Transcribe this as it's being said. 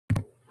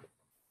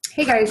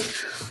Hey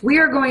guys, we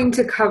are going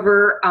to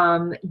cover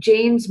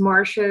James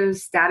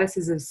Marcia's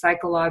statuses of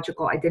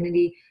psychological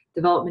identity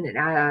development.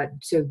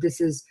 So this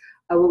is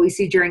what we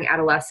see during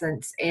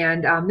adolescence.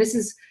 And this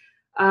is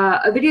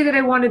a video that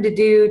I wanted to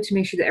do to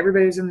make sure that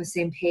everybody was on the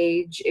same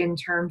page in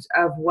terms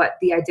of what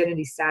the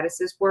identity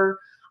statuses were.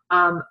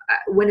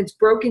 When it's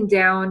broken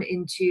down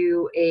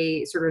into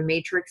a sort of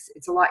matrix,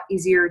 it's a lot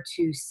easier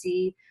to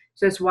see.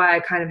 So that's why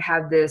I kind of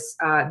have this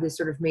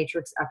sort of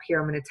matrix up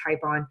here I'm going to type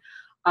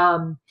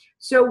on.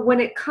 So when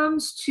it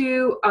comes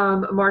to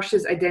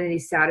Marcia's identity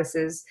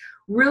statuses,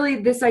 really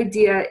this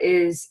idea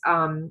is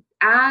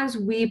as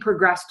we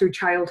progress through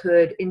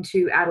childhood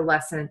into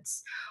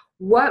adolescence,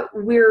 what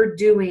we're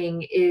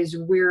doing is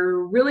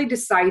we're really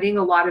deciding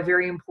a lot of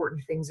very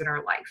important things in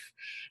our life.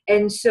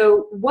 And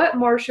so what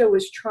Marcia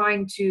was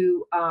trying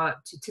to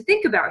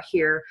think about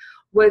here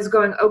was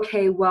going,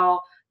 okay,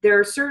 well, there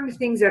are certain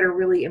things that are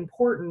really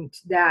important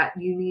that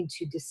you need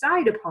to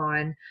decide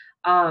upon.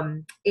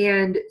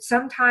 And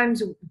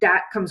sometimes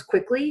that comes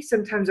quickly.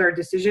 Sometimes our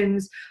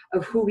decisions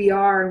of who we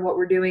are and what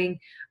we're doing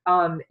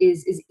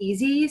is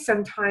easy.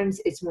 Sometimes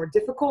it's more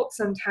difficult.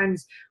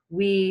 Sometimes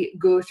we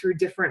go through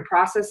different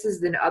processes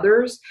than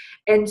others.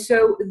 And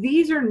so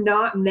these are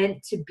not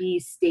meant to be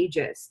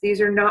stages.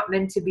 These are not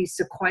meant to be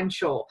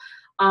sequential.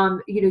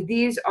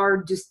 These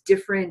are just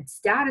different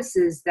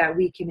statuses that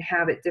we can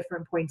have at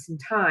different points in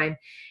time.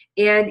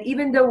 And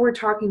even though we're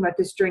talking about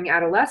this during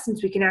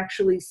adolescence, we can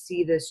actually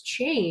see this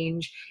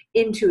change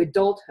into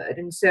adulthood.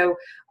 And so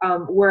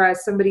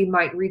whereas somebody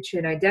might reach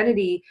an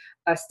identity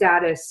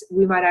status,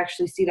 we might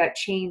actually see that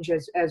change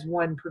as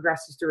one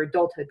progresses through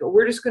adulthood. But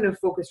we're just going to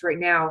focus right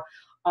now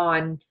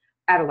on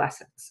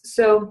adolescence.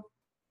 So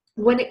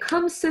when it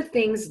comes to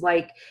things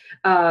like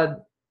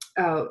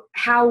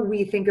how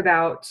we think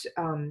about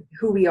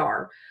who we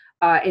are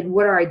and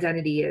what our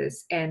identity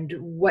is and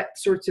what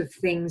sorts of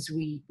things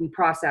we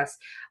process.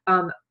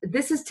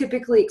 This is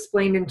typically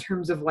explained in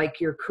terms of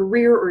like your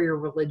career or your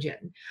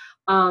religion.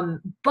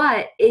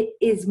 But it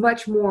is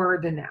much more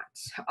than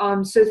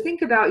that. So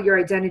think about your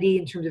identity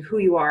in terms of who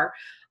you are,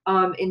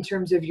 in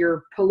terms of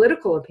your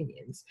political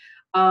opinions,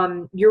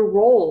 your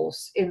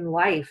roles in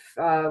life,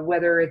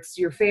 whether it's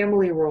your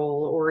family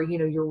role or,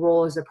 your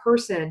role as a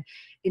person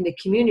in the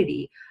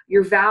community,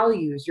 your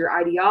values, your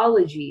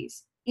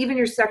ideologies, even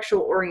your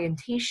sexual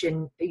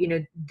orientation.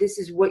 This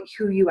is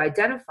who you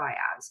identify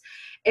as.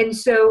 And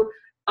so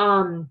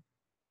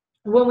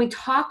when we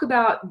talk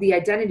about the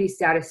identity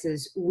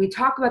statuses, we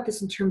talk about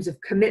this in terms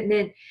of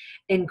commitment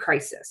and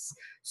crisis.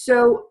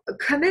 So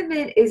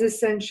commitment is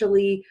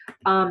essentially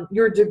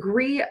your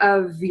degree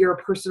of your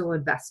personal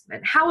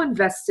investment. How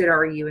invested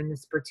are you in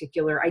this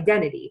particular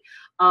identity,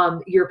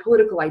 your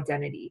political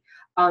identity?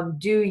 How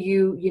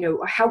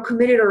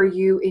committed are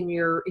you in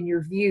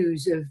your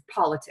views of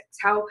politics?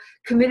 How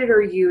committed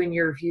are you in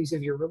your views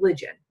of your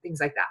religion? Things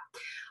like that.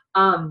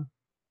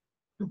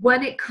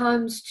 When it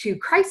comes to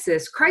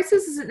crisis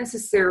isn't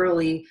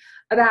necessarily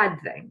a bad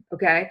thing,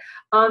 okay?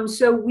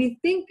 So we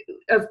think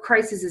of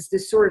crisis as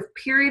this sort of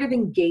period of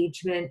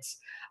engagement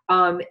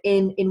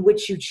in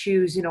which you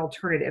choose an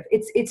alternative.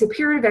 It's a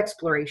period of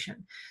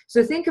exploration.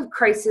 So think of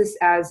crisis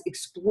as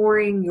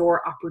exploring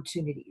your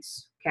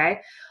opportunities, okay?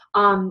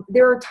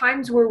 There are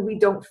times where we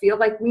don't feel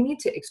like we need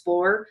to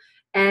explore,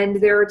 and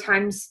there are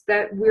times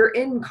that we're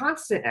in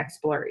constant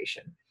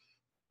exploration.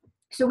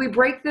 So we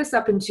break this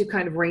up into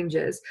kind of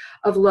ranges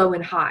of low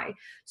and high.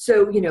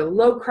 So,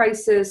 low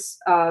crisis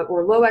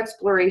or low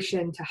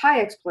exploration to high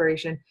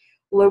exploration,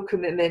 low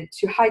commitment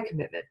to high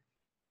commitment.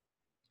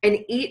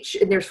 And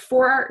there's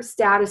 4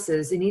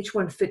 statuses, and each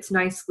one fits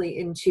nicely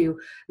into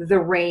the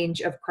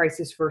range of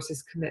crisis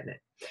versus commitment.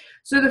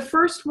 So the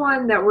first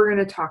one that we're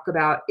going to talk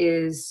about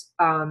is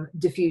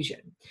diffusion.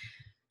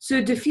 So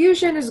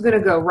diffusion is going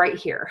to go right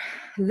here.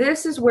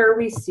 This is where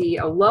we see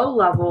a low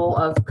level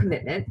of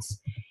commitment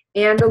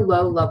and a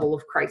low level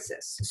of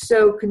crisis.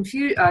 So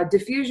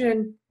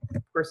diffusion,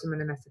 of course I'm going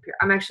to mess up here.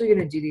 I'm actually going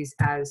to do these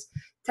as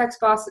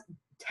text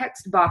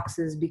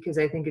boxes because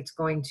I think it's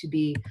going to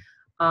be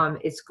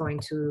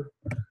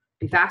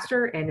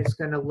faster and it's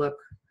going to look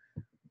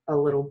a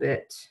little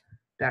bit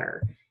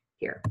better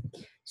here.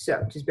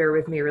 So just bear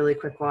with me really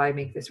quick while I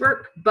make this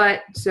work.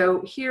 But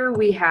so here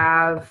we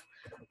have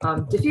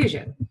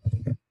diffusion.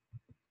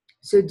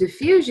 So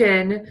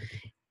diffusion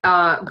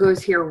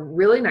goes here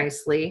really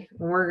nicely.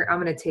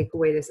 I'm going to take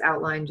away this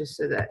outline just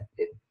so that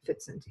it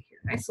fits into here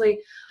nicely.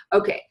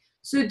 Okay,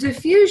 so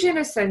diffusion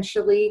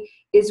essentially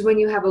is when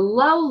you have a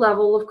low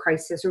level of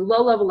crisis or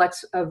low level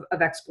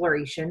of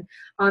exploration.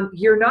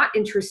 You're not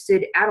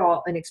interested at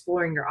all in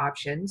exploring your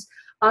options,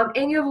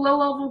 and you have low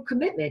level of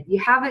commitment. You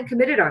haven't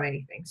committed on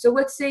anything. So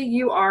let's say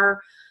you are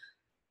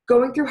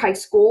going through high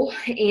school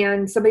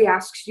and somebody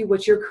asks you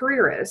what your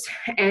career is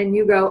and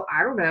you go,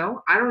 I don't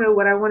know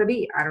what I want to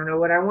be. I don't know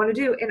what I want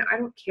to do. And I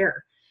don't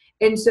care.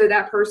 And so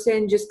that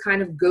person just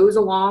kind of goes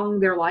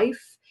along their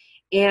life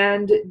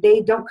and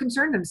they don't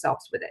concern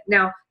themselves with it.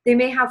 Now, they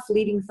may have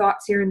fleeting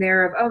thoughts here and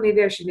there of, oh,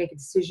 maybe I should make a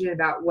decision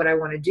about what I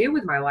want to do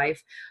with my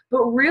life.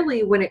 But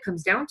really, when it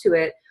comes down to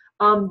it,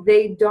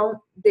 they don't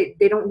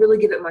really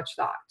give it much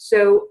thought.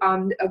 So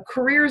a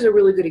career is a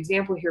really good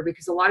example here,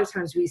 because a lot of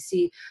times we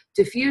see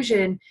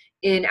diffusion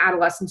in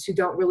adolescents who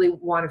don't really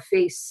want to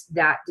face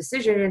that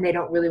decision, and they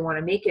don't really want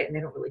to make it, and they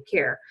don't really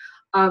care.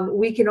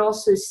 We can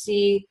also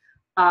see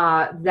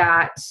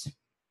this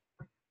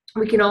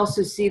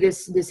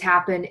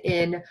happen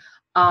in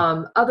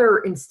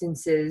other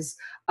instances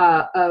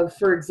of,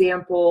 for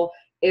example,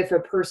 if a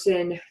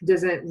person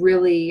doesn't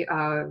really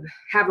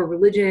have a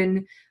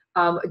religion,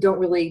 they don't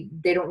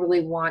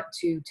really want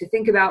to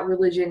think about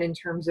religion in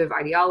terms of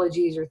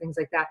ideologies or things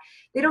like that.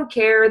 They don't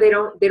care. They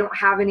don't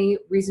have any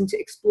reason to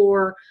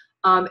explore,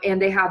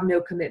 and they have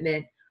no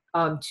commitment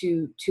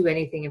to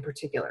anything in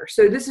particular.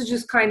 So this is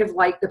just kind of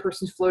like the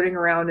person's floating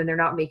around and they're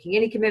not making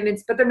any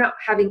commitments, but they're not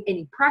having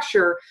any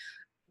pressure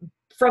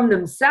from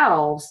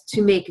themselves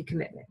to make a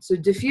commitment. So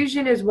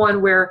diffusion is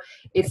one where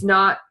it's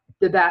not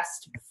the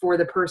best for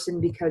the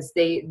person because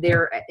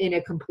they're in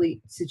a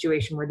complete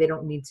situation where they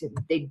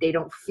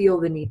don't feel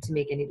the need to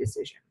make any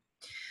decision.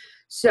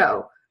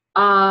 So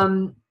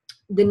the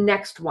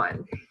next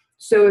one.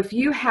 So if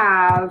you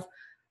have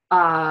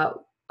a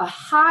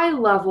high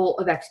level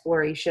of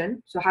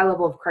exploration, so high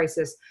level of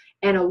crisis,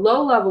 and a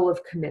low level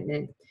of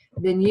commitment,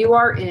 then you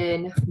are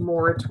in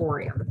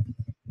moratorium.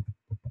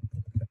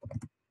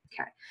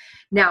 Okay.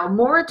 Now,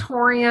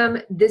 moratorium,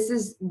 this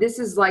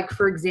is like,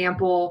 for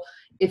example,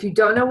 if you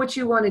don't know what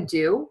you want to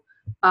do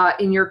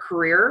in your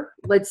career,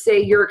 let's say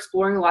you're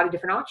exploring a lot of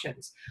different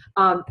options.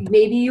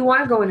 Maybe you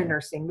want to go into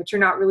nursing, but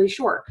you're not really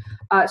sure.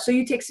 So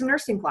you take some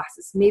nursing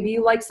classes. Maybe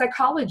you like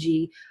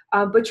psychology,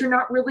 but you're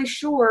not really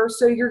sure.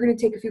 So you're going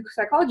to take a few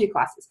psychology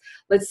classes.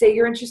 Let's say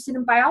you're interested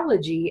in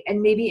biology and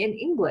maybe in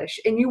English,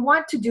 and you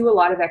want to do a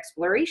lot of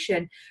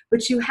exploration,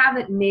 but you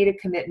haven't made a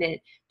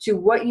commitment to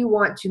what you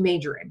want to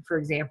major in, for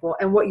example,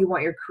 and what you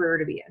want your career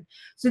to be in.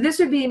 So this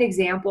would be an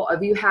example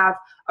of, you have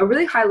a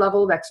really high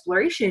level of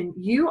exploration.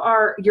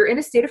 You're in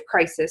a state of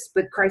crisis,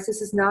 but crisis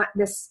is not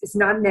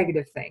a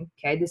negative thing.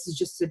 Okay. This is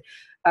just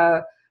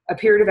a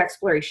period of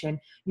exploration.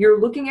 You're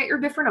looking at your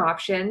different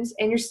options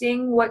and you're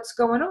seeing what's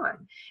going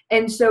on.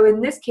 And so in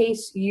this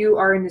case, you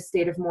are in a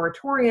state of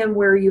moratorium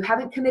where you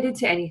haven't committed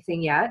to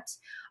anything yet.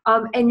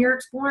 And you're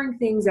exploring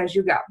things as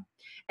you go.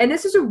 And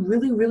this is a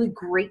really, really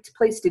great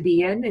place to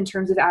be in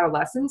terms of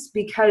adolescence,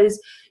 because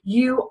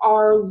you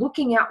are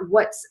looking at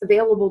what's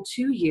available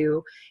to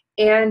you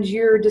and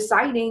you're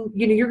deciding,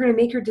 you're going to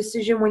make your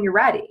decision when you're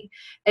ready.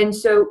 And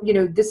so,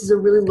 this is a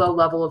really low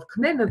level of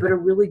commitment, but a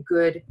really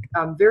good,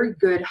 very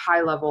good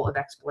high level of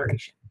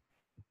exploration.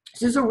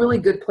 So this is a really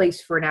good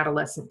place for an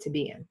adolescent to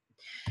be in.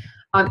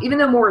 Even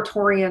though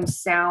moratorium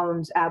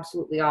sounds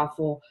absolutely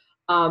awful,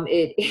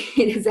 it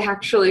is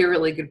actually a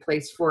really good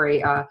place for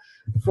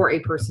a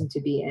person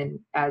to be in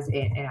as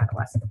an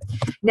adolescent.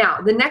 Now,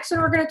 the next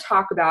one we're going to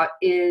talk about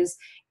is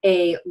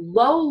a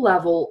low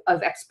level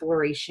of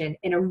exploration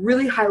and a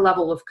really high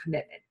level of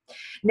commitment.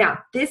 Now,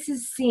 this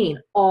is seen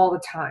all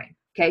the time.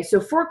 Okay, so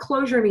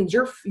foreclosure means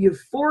you've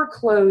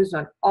foreclosed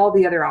on all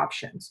the other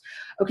options.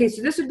 Okay,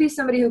 so this would be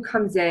somebody who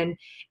comes in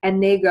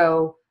and they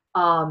go,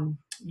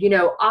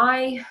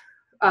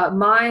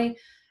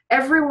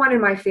 everyone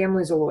in my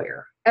family is a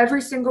lawyer.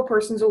 Every single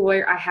person's a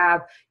lawyer. I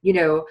have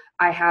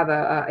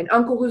an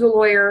uncle who's a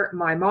lawyer.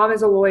 My mom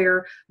is a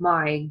lawyer.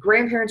 My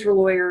grandparents were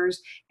lawyers.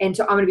 And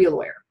so I'm going to be a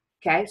lawyer.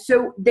 Okay.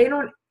 So they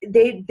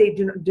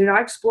do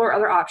not explore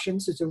other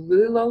options. So it's a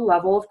really low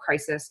level of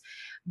crisis,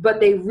 but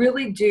they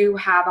really do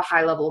have a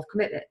high level of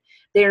commitment.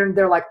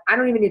 They're like, I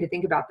don't even need to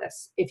think about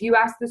this. If you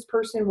ask this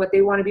person what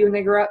they want to be when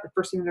they grow up, the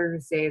first thing they're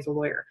going to say is a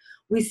lawyer.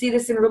 We see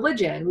this in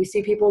religion. We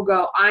see people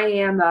go, I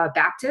am a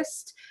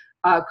Baptist,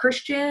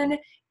 Christian,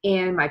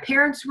 and my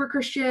parents were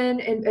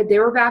Christian and they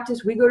were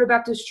Baptist. We go to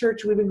Baptist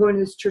church. We've been going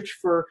to this church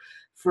for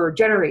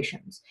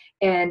generations.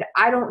 And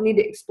I don't need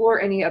to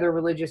explore any other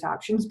religious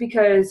options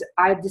because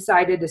I've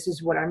decided this is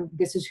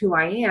who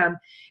I am.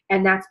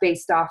 And that's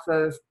based off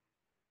of,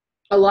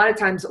 a lot of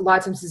times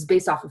it's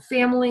based off of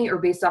family or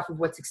based off of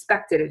what's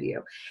expected of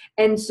you.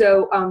 And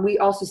so we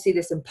also see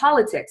this in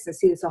politics. I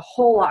see this a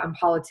whole lot in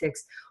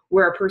politics,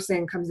 where a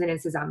person comes in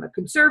and says, I'm a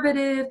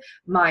conservative,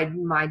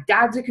 my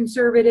dad's a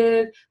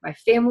conservative, my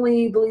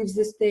family believes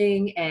this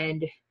thing,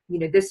 and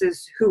this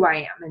is who I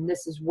am and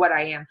this is what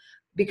I am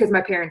because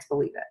my parents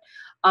believe it.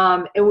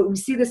 And we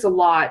see this a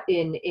lot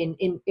in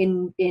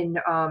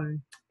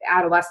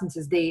adolescence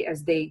as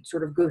they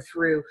sort of go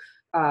through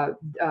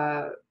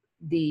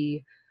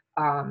the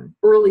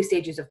early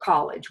stages of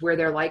college, where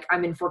they're like,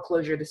 I'm in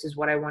foreclosure, this is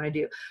what I want to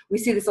do. We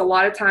see this a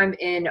lot of time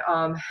in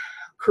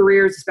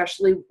careers,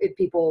 especially if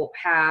people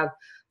have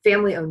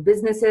family-owned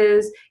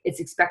businesses.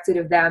 It's expected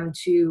of them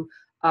to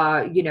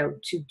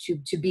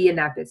be in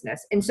that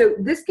business. And so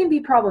this can be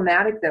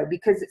problematic though,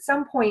 because at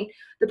some point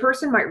the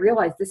person might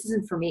realize this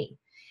isn't for me.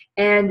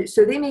 And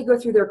so they may go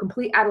through their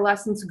complete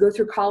adolescence, go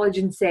through college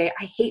and say,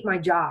 I hate my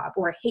job,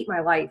 or I hate my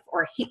life,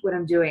 or I hate what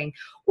I'm doing,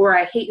 or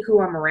I hate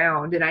who I'm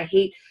around, and I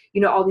hate,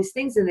 all these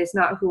things, and it's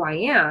not who I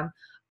am.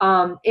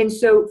 And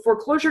so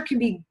foreclosure can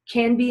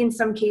be in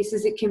some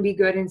cases, it can be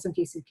good. In some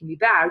cases it can be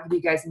bad. I'll give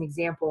you guys an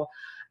example.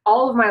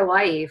 all of my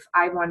life,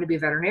 I wanted to be a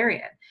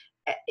veterinarian.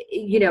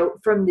 You know,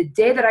 from the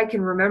day that I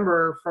can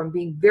remember, from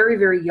being very,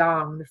 very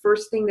young, the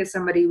first thing that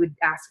somebody would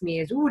ask me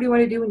is, "What do you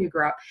want to do when you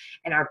grow up?"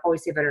 And I'd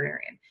always say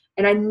veterinarian.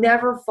 And I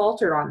never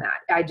faltered on that.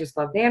 I just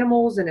loved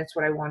animals, and it's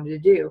what I wanted to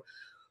do.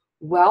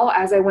 Well,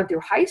 as I went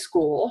through high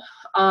school,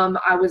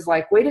 I was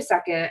like, wait a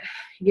second,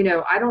 you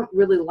know, I don't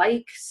really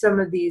like some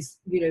of these,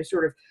 you know,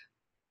 sort of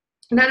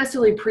not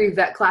necessarily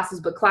pre-vet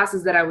classes, but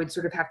classes that I would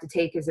sort of have to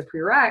take as a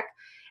prereq.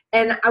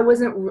 And I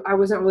wasn't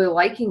really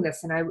liking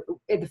this. And I,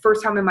 at the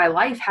first time in my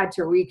life, had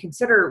to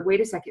reconsider,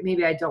 wait a second,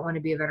 maybe I don't want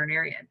to be a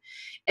veterinarian.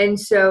 And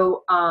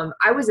so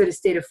I was at a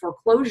state of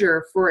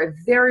foreclosure for a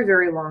very,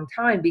 very long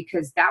time,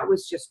 because that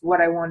was just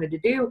what I wanted to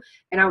do.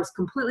 And I was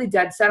completely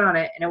dead set on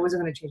it, and I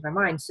wasn't going to change my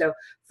mind. So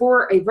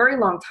for a very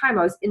long time,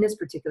 I was in this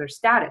particular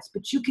status.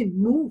 But you can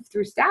move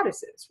through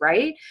statuses,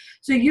 right?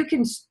 So you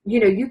can, you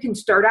know, you can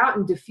start out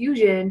in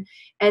diffusion,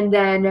 and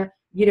then,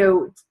 you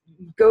know,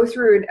 go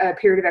through a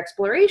period of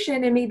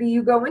exploration, and maybe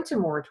you go into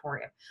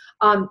moratorium.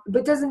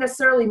 But doesn't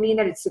necessarily mean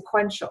that it's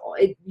sequential.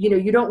 You know,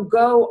 you don't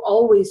go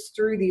always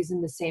through these in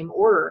the same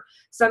order.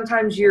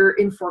 Sometimes you're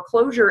in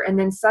foreclosure, and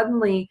then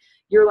suddenly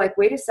you're like,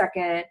 wait a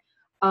second,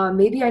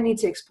 maybe I need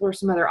to explore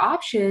some other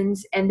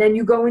options. And then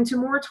you go into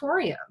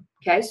moratorium.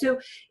 Okay. So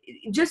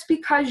just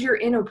because you're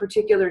in a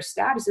particular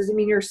status doesn't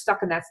mean you're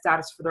stuck in that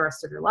status for the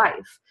rest of your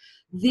life.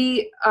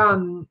 The,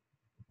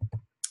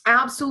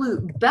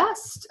 absolute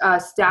best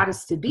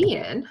status to be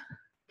in,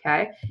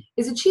 okay,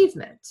 is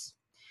achievement.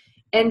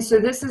 And so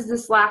this is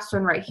this last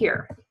one right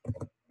here.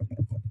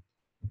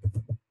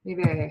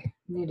 Maybe I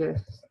need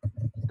to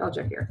spell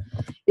check here.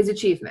 Is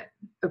achievement.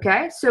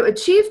 Okay, so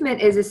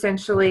achievement is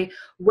essentially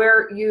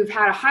where you've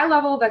had a high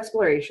level of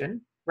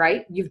exploration,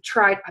 right? You've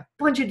tried a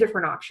bunch of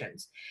different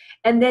options.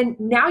 And then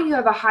now you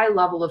have a high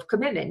level of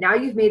commitment. Now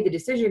you've made the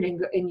decision,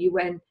 and you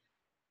went,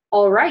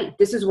 all right,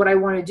 this is what I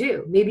want to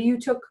do. Maybe you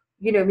took,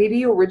 you know, maybe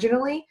you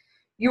originally,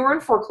 you were in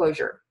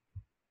foreclosure,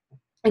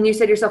 and you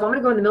said to yourself, I'm going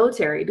to go in the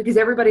military because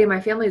everybody in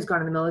my family has gone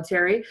in the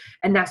military,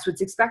 and that's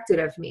what's expected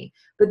of me.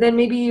 But then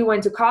maybe you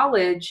went to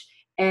college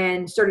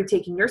and started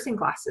taking nursing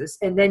classes,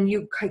 and then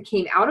you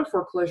came out of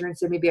foreclosure and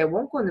said, maybe I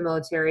won't go in the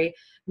military,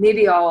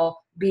 maybe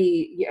I'll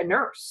be a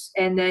nurse.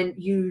 And then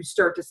you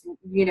start to,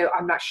 you know,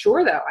 I'm not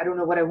sure though, I don't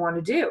know what I want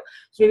to do.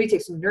 So maybe you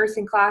take some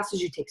nursing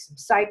classes, you take some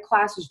psych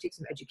classes, you take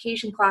some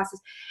education classes,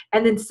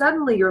 and then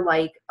suddenly you're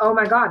like, oh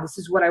my God, this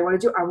is what I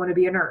want to do. I want to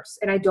be a nurse,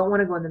 and I don't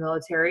want to go in the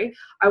military.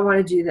 I want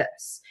to do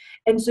this.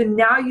 And so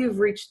now you've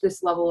reached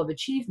this level of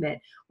achievement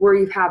where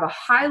you have a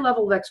high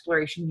level of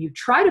exploration. You've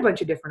tried a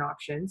bunch of different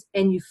options,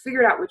 and you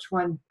figured out which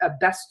one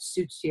best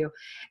suits you.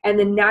 And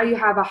then now you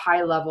have a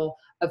high level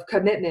of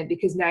commitment,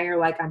 because now you're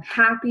like, I'm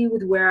happy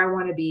with where I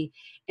want to be.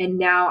 And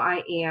now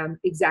I am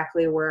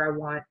exactly where I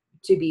want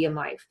to be in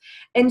life.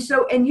 And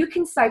so, and you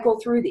can cycle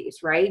through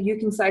these, right? You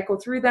can cycle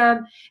through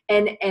them.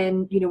 And,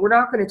 you know, we're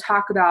not going to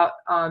talk about,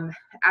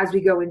 as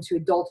we go into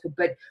adulthood,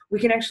 but we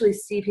can actually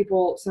see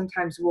people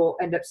sometimes will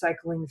end up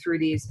cycling through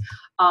these,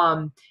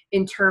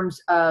 in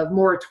terms of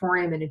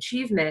moratorium and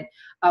achievement,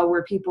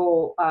 where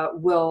people,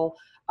 will,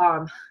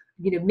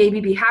 you know, maybe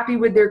be happy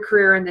with their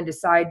career and then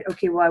decide,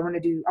 okay, well, I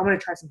want to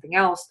try something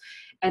else,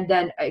 and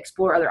then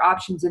explore other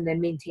options, and then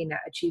maintain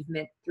that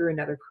achievement through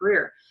another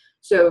career.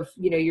 So if,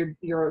 you know,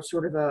 you're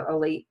sort of a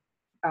late,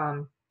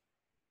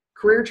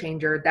 career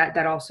changer,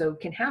 that also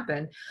can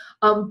happen.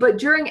 But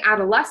during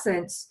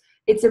adolescence,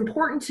 it's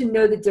important to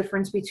know the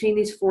difference between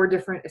these 4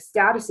 different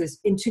statuses,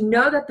 and to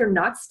know that they're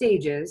not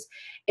stages,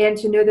 and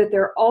to know that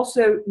they're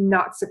also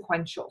not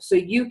sequential. So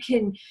you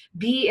can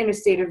be in a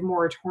state of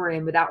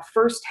moratorium without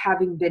first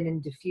having been in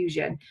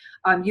diffusion.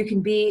 You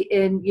can be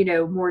in, you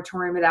know,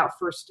 moratorium without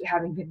first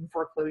having been in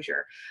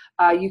foreclosure.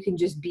 You can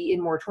just be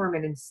in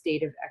moratorium in a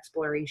state of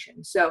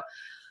exploration. So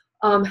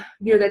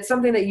you know, that's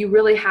something that you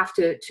really have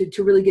to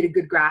really get a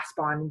good grasp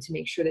on, and to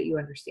make sure that you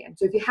understand.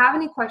 So if you have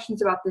any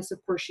questions about this, of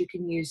course, you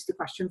can use the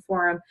question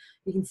forum.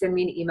 You can send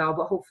me an email,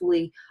 but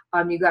hopefully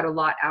you got a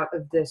lot out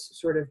of this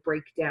sort of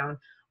breakdown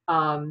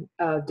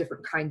of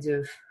different kinds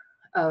of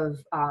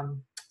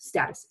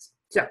statuses.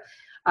 So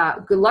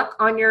good luck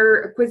on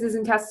your quizzes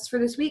and tests for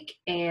this week,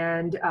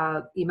 and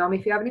email me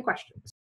if you have any questions.